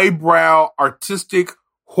 highbrow, artistic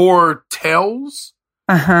horror tales.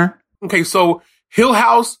 Uh-huh. Okay, so Hill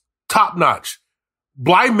House, top notch.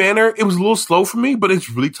 Bly Manor, it was a little slow for me, but it's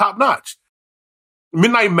really top notch.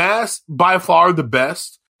 Midnight Mass, by far the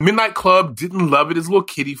best. Midnight Club, didn't love it. It's a little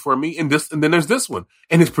kiddie for me. And then there's this one.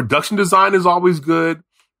 And his production design is always good.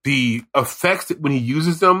 The effects, when he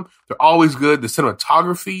uses them, they're always good. The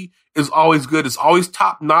cinematography is always good. It's always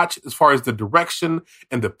top notch as far as the direction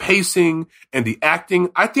and the pacing and the acting.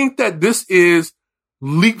 I think that this is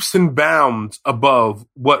leaps and bounds above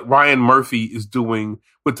what Ryan Murphy is doing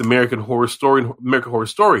with American Horror Story and American Horror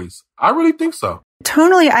Stories. I really think so.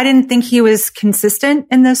 Tonally, I didn't think he was consistent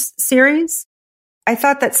in this series. I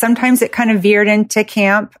thought that sometimes it kind of veered into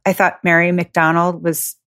camp. I thought Mary McDonnell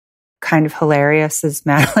was kind of hilarious as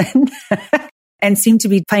Madeline and seemed to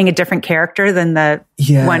be playing a different character than the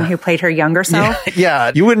one who played her younger self.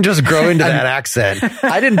 Yeah, you wouldn't just grow into that accent.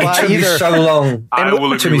 I didn't buy either.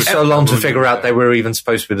 It took me so long to figure out they were even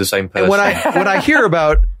supposed to be the same person. When I hear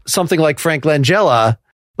about something like Frank Langella,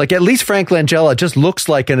 like at least Frank Langella just looks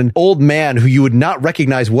like an old man who you would not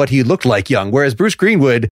recognize what he looked like young. Whereas Bruce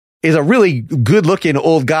Greenwood is a really good looking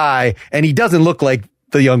old guy and he doesn't look like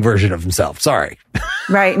the young version of himself. Sorry.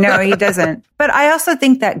 Right. No, he doesn't. But I also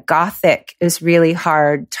think that Gothic is really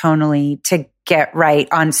hard tonally to get right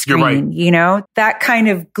on screen. You're right. You know, that kind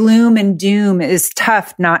of gloom and doom is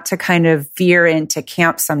tough not to kind of veer into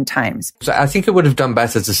camp sometimes. So I think it would have done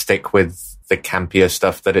better to stick with the campier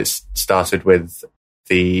stuff that it started with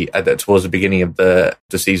towards the beginning of the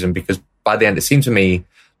season, because by the end, it seemed to me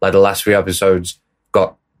like the last 3 episodes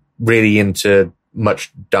got really into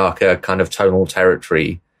much darker kind of tonal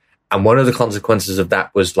territory. And one of the consequences of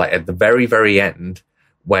that was like at the very, very end,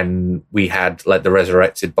 when we had like the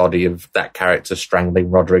resurrected body of that character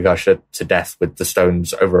strangling Roderick Usher to death with the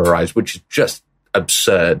stones over her eyes, which is just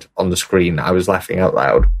absurd on the screen. I was laughing out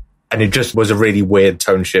loud. And it just was a really weird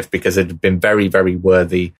tone shift because it had been very, very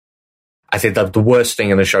worthy. I think that the worst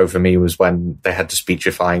thing in the show for me was when they had to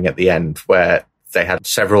speechifying at the end, where they had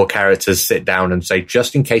several characters sit down and say,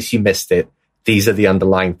 just in case you missed it, these are the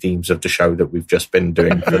underlying themes of the show that we've just been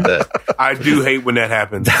doing for the... I do hate when that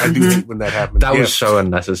happens. That was so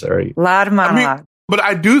unnecessary. A lot of monologue. But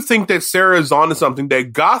I do think that Sarah is on to something,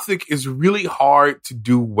 that Gothic is really hard to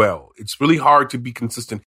do well. It's really hard to be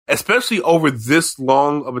consistent, especially over this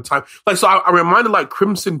long of a time. Like, so I reminded like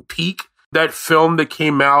Crimson Peak, that film that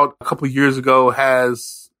came out a couple years ago,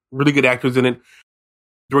 has really good actors in it,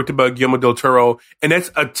 directed by Guillermo del Toro, and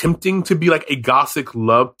that's attempting to be like a Gothic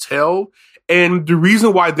love tale. And the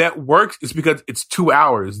reason why that works is because it's 2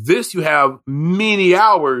 hours. This, you have many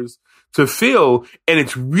hours to fill, and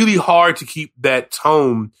it's really hard to keep that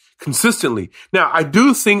tone consistently. Now, I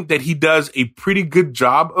do think that he does a pretty good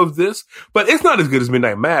job of this, but it's not as good as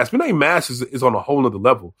Midnight Mass. Midnight Mass is on a whole nother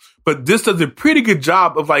level. But this does a pretty good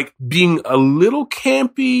job of like being a little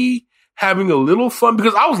campy, having a little fun,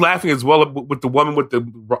 because I was laughing as well with the woman with the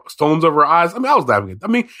stones over her eyes. I mean, I was laughing.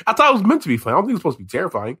 I thought it was meant to be fun. I don't think it's supposed to be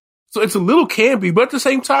terrifying. So it's a little campy, but at the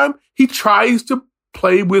same time, he tries to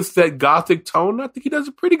play with that Gothic tone. I think he does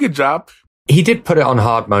a pretty good job. He did put it on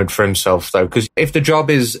hard mode for himself, though, because if the job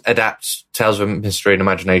is adapt Tales of Mystery and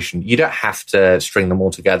Imagination, you don't have to string them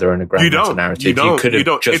all together in a grand narrative. You could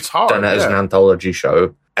have just done it as an anthology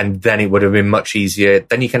show, and then it would have been much easier.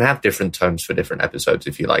 Then you can have different tones for different episodes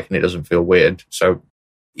if you like, and it doesn't feel weird. So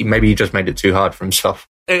maybe he just made it too hard for himself.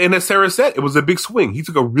 And as Sarah said, it was a big swing. He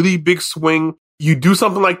took a really big swing. You do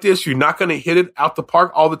something like this, you're not going to hit it out the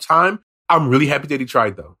park all the time. I'm really happy that he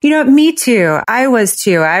tried, though. You know, me too. I was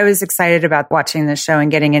too. I was excited about watching the show and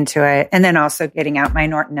getting into it. And then also getting out my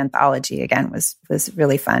Norton anthology again was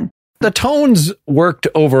really fun. The tones worked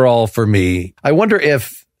overall for me. I wonder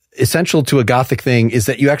if essential to a Gothic thing is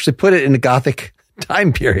that you actually put it in a Gothic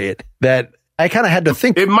time period, that I kind of had to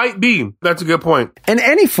think. It might be. That's a good point. And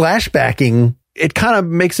any flashbacking, it kind of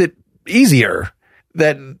makes it easier.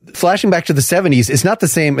 That flashing back to the 70s is not the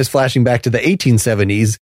same as flashing back to the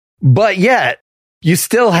 1870s, but yet you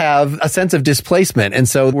still have a sense of displacement. And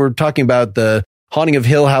so we're talking about the Haunting of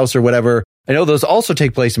Hill House or whatever. I know those also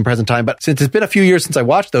take place in present time, but since it's been a few years since I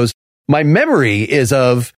watched those, my memory is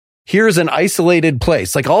of here's an isolated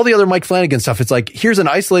place. Like all the other Mike Flanagan stuff, it's like, here's an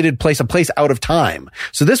isolated place, a place out of time.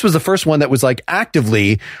 So this was the first one that was like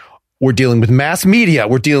actively, we're dealing with mass media.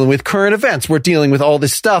 We're dealing with current events. We're dealing with all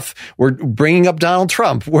this stuff. We're bringing up Donald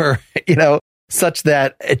Trump. We're, such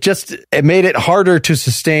that it made it harder to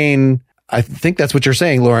sustain. I think that's what you're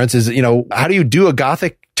saying, Lawrence, is, how do you do a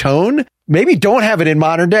Gothic tone? Maybe don't have it in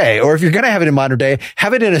modern day. Or if you're going to have it in modern day,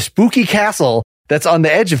 have it in a spooky castle that's on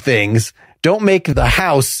the edge of things. Don't make the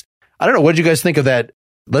house. I don't know. What did you guys think of that?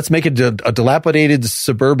 Let's make it a dilapidated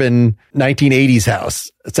suburban 1980s house,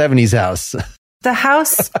 70s house. The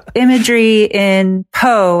house imagery in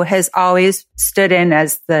Poe has always stood in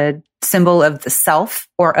as the symbol of the self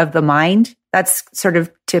or of the mind. That's sort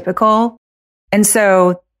of typical. And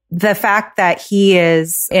so the fact that he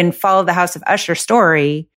is in Fall of the House of Usher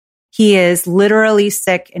story, he is literally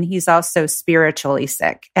sick and he's also spiritually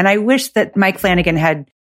sick. And I wish that Mike Flanagan had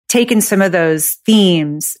taken some of those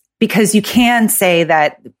themes, because you can say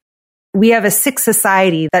that we have a sick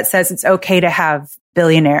society that says it's okay to have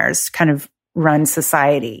billionaires kind of run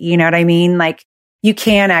society. You know what I mean? Like you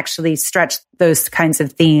can actually stretch those kinds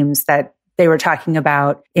of themes that they were talking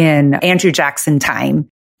about in Andrew Jackson time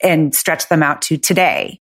and stretch them out to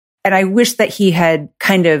today. And I wish that he had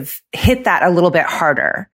kind of hit that a little bit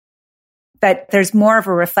harder, that there's more of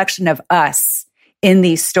a reflection of us in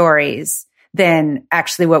these stories than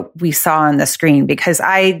actually what we saw on the screen, because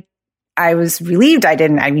I was relieved. I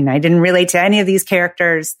didn't relate to any of these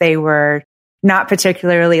characters. They were not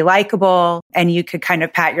particularly likable. And you could kind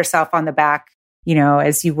of pat yourself on the back,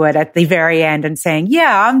 as you would at the very end and saying,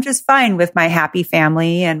 yeah, I'm just fine with my happy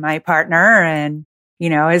family and my partner. And,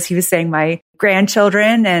 as he was saying, my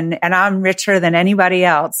grandchildren and I'm richer than anybody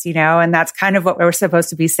else, and that's kind of what we're supposed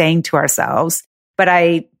to be saying to ourselves. But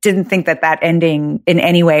I didn't think that ending in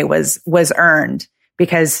any way was earned,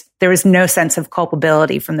 because there was no sense of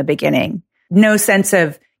culpability from the beginning, no sense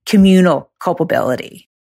of communal culpability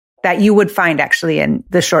that you would find actually in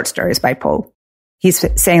the short stories by Poe. He's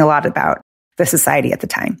saying a lot about the society at the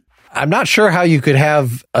time. I'm not sure how you could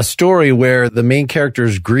have a story where the main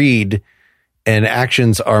character's greed and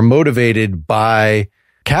actions are motivated by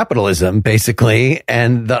capitalism, basically,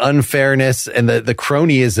 and the unfairness and the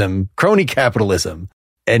crony capitalism,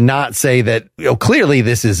 and not say that, clearly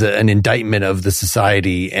this is an indictment of the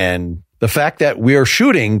society and the fact that we're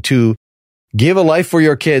shooting to give a life for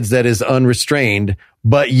your kids that is unrestrained,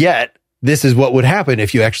 but yet this is what would happen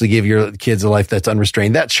if you actually give your kids a life that's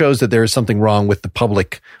unrestrained. That shows that there is something wrong with the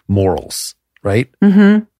public morals, right?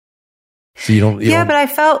 Mm-hmm. So you don't. But I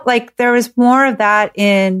felt like there was more of that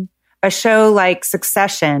in a show like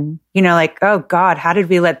Succession, like, oh God, how did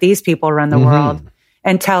we let these people run the world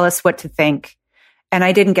and tell us what to think? And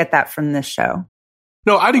I didn't get that from this show.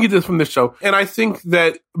 No, I didn't get this from this show. And I think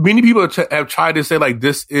that many people have tried to say, like,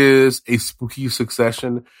 this is a spooky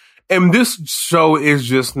Succession. And this show is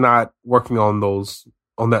just not working on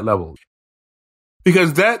that level.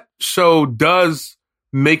 Because that show does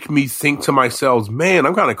make me think to myself, man,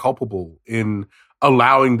 I'm kind of culpable in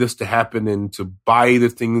allowing this to happen and to buy the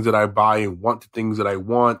things that I buy and want the things that I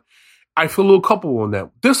want. I feel a little culpable in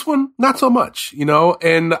that. This one, not so much,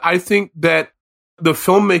 and I think that the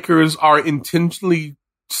filmmakers are intentionally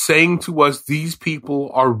saying to us, these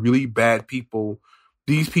people are really bad people.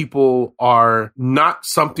 These people are not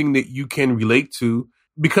something that you can relate to,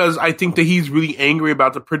 because I think that he's really angry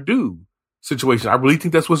about the Purdue situation. I really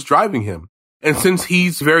think that's what's driving him. And since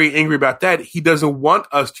he's very angry about that, he doesn't want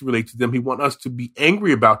us to relate to them. He wants us to be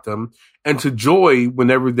angry about them and to joy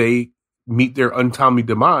whenever they meet their untimely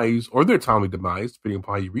demise or their timely demise, depending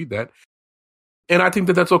upon how you read that. And I think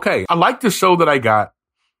that that's okay. I like the show that I got.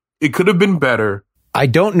 It could have been better. I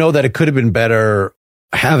don't know that it could have been better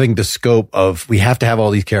having the scope of we have to have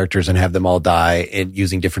all these characters and have them all die and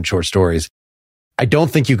using different short stories. I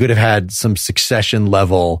don't think you could have had some Succession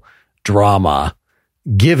level drama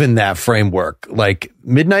given that framework. Like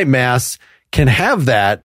Midnight Mass can have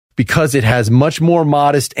that because it has much more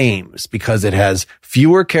modest aims, because it has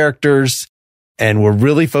fewer characters and we're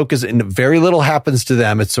really focused and very little happens to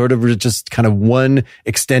them. It's sort of just kind of one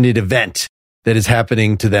extended event that is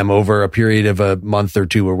happening to them over a period of a month or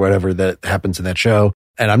two or whatever that happens in that show.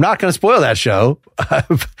 And I'm not going to spoil that show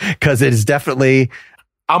because it is definitely...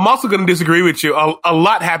 I'm also going to disagree with you. A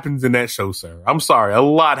lot happens in that show, sir. I'm sorry. A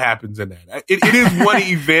lot happens in that. It is one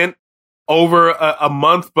event over a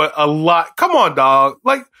month, but a lot. Come on, dog.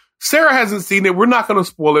 Like, Sarah hasn't seen it. We're not going to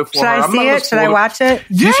spoil it for her. Should I see it? Should I watch it?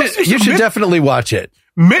 Yes, you should definitely watch it.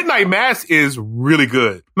 Midnight Mass is really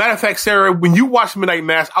good. Matter of fact, Sarah, when you watch Midnight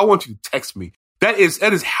Mass, I want you to text me. That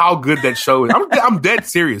is how good that show is. I'm dead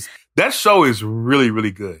serious. That show is really,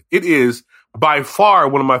 really good. It is by far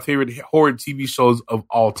one of my favorite horror TV shows of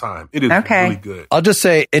all time. It is really good. I'll just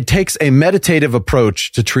say it takes a meditative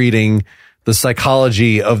approach to treating the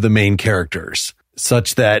psychology of the main characters,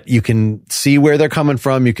 such that you can see where they're coming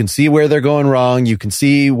from. You can see where they're going wrong. You can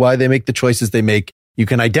see why they make the choices they make. You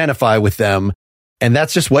can identify with them. And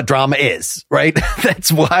that's just what drama is, right?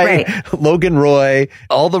 That's why Logan Roy,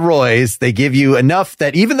 all the Roys, they give you enough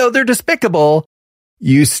that even though they're despicable,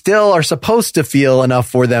 you still are supposed to feel enough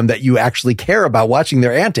for them that you actually care about watching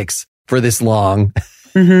their antics for this long.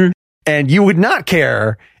 Mm-hmm. And you would not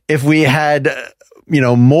care if we had,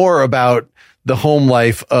 more about the home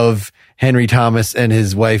life of Henry Thomas and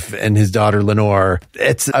his wife and his daughter, Lenore.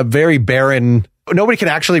 It's a very barren, nobody can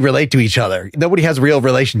actually relate to each other. Nobody has real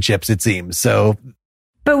relationships, it seems. So,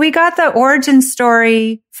 but we got the origin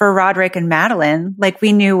story for Roderick and Madeline. Like,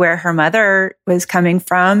 we knew where her mother was coming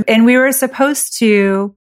from, and we were supposed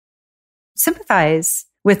to sympathize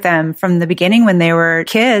with them from the beginning when they were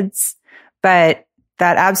kids, but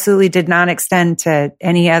that absolutely did not extend to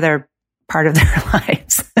any other part of their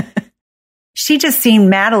lives. She just seemed,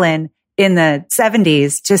 Madeline in the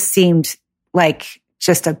 70s just seemed like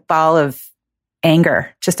just a ball of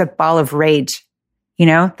anger, just a ball of rage.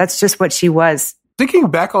 That's just what she was.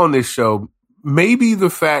 Thinking back on this show, maybe the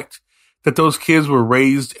fact that those kids were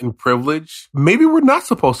raised in privilege, maybe we're not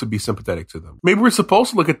supposed to be sympathetic to them. Maybe we're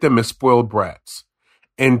supposed to look at them as spoiled brats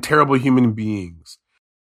and terrible human beings.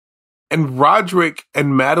 And Roderick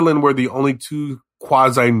and Madeline were the only two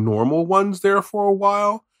quasi-normal ones there for a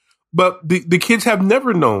while. But the kids have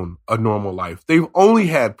never known a normal life. They've only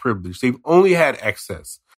had privilege. They've only had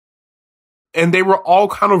excess. And they were all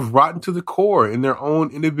kind of rotten to the core in their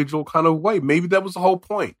own individual kind of way. Maybe that was the whole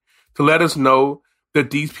point, to let us know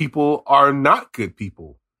that these people are not good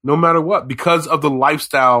people, no matter what, because of the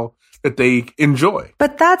lifestyle that they enjoy.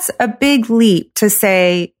 But that's a big leap to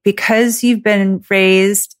say, because you've been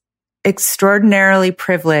raised extraordinarily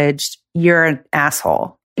privileged, you're an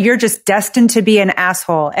asshole. You're just destined to be an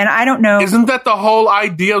asshole. And I don't know. Isn't that the whole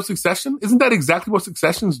idea of Succession? Isn't that exactly what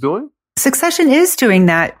Succession's doing? Succession is doing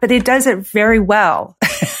that, but it does it very well.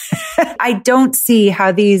 I don't see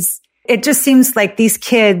how it just seems like these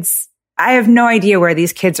kids, I have no idea where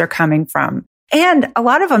these kids are coming from. And a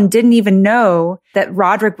lot of them didn't even know that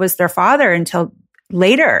Roderick was their father until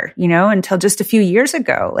later, until just a few years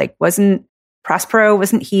ago. Like, wasn't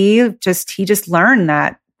he just learned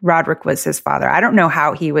that Roderick was his father. I don't know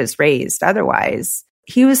how he was raised otherwise.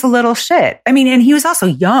 He was a little shit. I mean, and he was also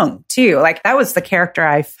young too. Like, that was the character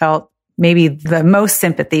I felt maybe the most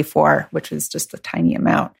sympathy for, which was just a tiny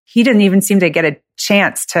amount. He didn't even seem to get a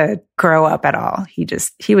chance to grow up at all.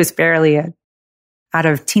 He was barely out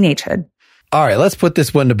of teenagehood. All right, let's put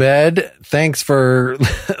this one to bed. Thanks for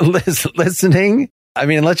listening. I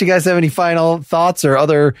mean, unless you guys have any final thoughts or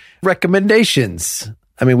other recommendations.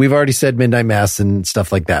 I mean, we've already said Midnight Mass and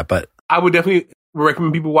stuff like that, but I would definitely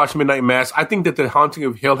recommend people watch Midnight Mass. I think that The Haunting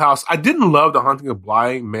of Hill House, I didn't love The Haunting of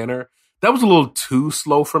Bly Manor. That was a little too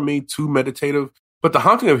slow for me, too meditative. But The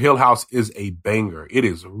Haunting of Hill House is a banger. It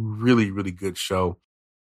is a really, really good show.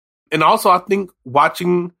 And also, I think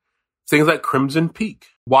watching things like Crimson Peak,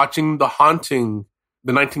 watching The Haunting,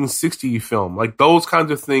 the 1960 film, like those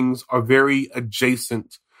kinds of things are very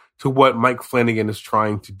adjacent to what Mike Flanagan is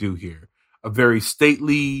trying to do here. A very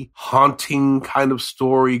stately, haunting kind of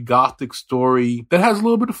story, gothic story that has a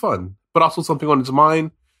little bit of fun, but also something on its mind.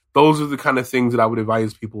 Those are the kind of things that I would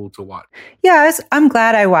advise people to watch. Yes, I'm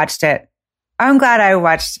glad I watched it. I'm glad I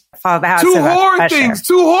watched Fall of the House of Usher.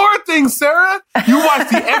 Two horror things, Sarah. You watched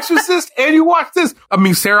The Exorcist and you watched this. I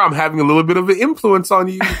mean, Sarah, I'm having a little bit of an influence on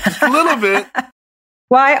you, just a little bit.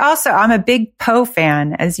 Well, I'm a big Poe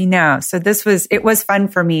fan, as you know. So it was fun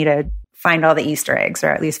for me to find all the Easter eggs, or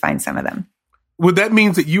at least find some of them. Well, that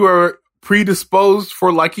means that you are predisposed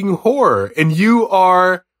for liking horror, and you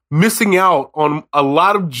are missing out on a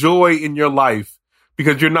lot of joy in your life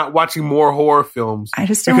because you're not watching more horror films. I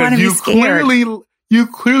just don't want to be scared. You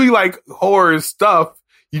clearly like horror stuff.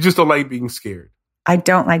 You just don't like being scared. I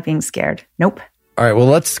don't like being scared. Nope. All right, well,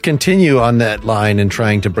 let's continue on that line and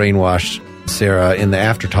trying to brainwash Sarah in the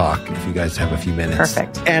after talk, if you guys have a few minutes.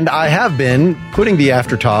 Perfect. And I have been putting the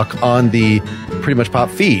after talk on the Pretty Much Pop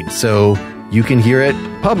feed, so you can hear it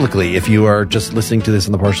publicly. If you are just listening to this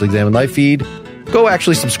on the Partially Examined live feed, go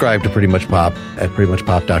actually subscribe to Pretty Much Pop at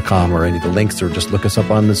prettymuchpop.com or any of the links, or just look us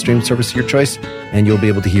up on the stream service of your choice, and you'll be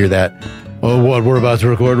able to hear that. Oh, what we're about to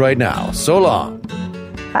record right now. So long.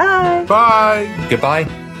 Bye. Bye. Goodbye.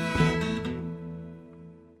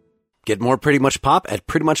 Get more Pretty Much Pop at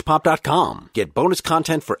prettymuchpop.com. Get bonus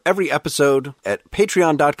content for every episode at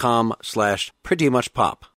patreon.com/prettymuchpop.